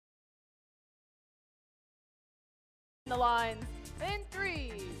the lines in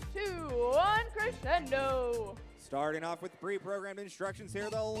 3, 2, 1, crescendo. Starting off with pre-programmed instructions here,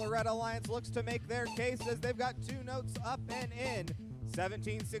 the Red Alliance looks to make their case as they've got 2 notes up and in.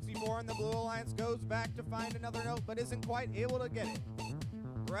 1764, and the Blue Alliance goes back to find another note but isn't quite able to get it.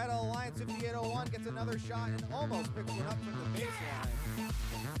 Red Alliance 5801 gets another shot and almost picks one up from the baseline.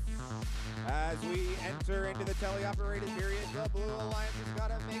 As we enter into the teleoperated period, the Blue Alliance has got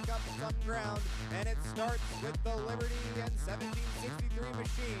to make up some ground, and it starts with the Liberty and 1763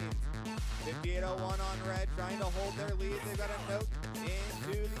 machines. 5801 on red, trying to hold their lead. They've got a note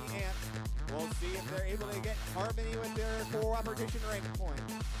into the amp. We'll see if they're able to get harmony with their cooperation rank point.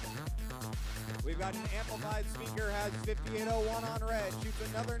 We've got an amplified speaker, has 5801 on red, shoots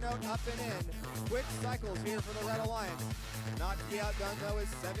another note up and in. Quick cycles here for the Red Alliance. Not to be outdone though is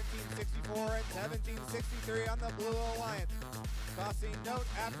 1764 and 1763 on the Blue Alliance, tossing note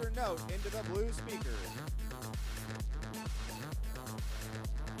after note into the blue speaker.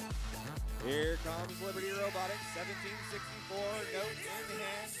 Here comes Liberty Robotics, 1764, note in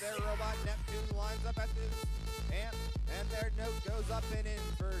hand. Their robot Neptune lines up at this amp, and their note goes up and in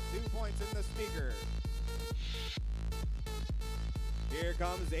for 2 points in the speaker. Here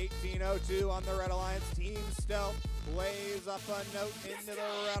comes 1802 on the Red Alliance. Team Stealth plays up a note into the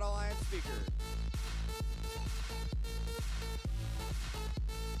Red Alliance speaker.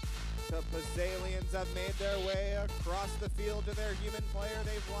 The Pasalians have made their way across the field to their human player.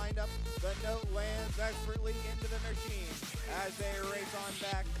 They've lined up. The note lands expertly into the machine as they race on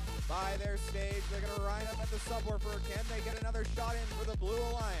back by their stage. They're going to line up at the subwoofer. Can they get another shot in for the Blue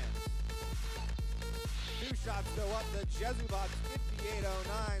Alliance? 2 shots go up. The Jesubots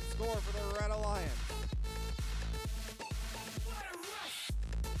 5809 score for the Red Alliance.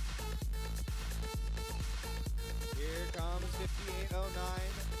 Here comes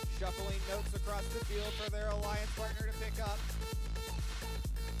 5809. Shuffling notes across the field for their alliance partner to pick up.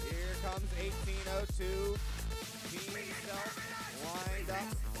 Here comes 1802. Team Stealth lined up.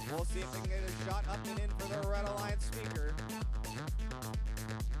 We'll see if they can get a shot up and in for the Red Alliance speaker.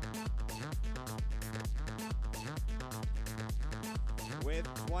 With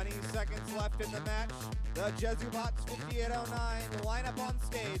 20 seconds left in the match, the Jesubots 5809 line up on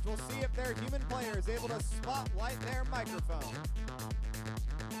stage. We'll see if their human player is able to spotlight their microphone.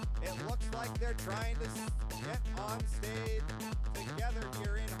 It looks like they're trying to get on stage together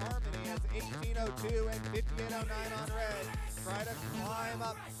here in harmony as 1802 and 5809 on red try to climb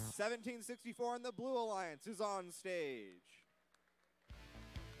up. 1764 and the Blue Alliance is on stage.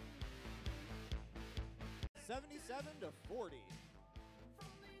 77-40.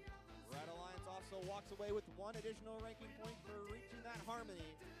 Red Alliance also walks away with 1 additional ranking point for reaching that harmony,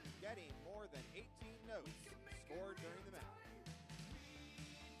 getting more than 18 notes scored during the match.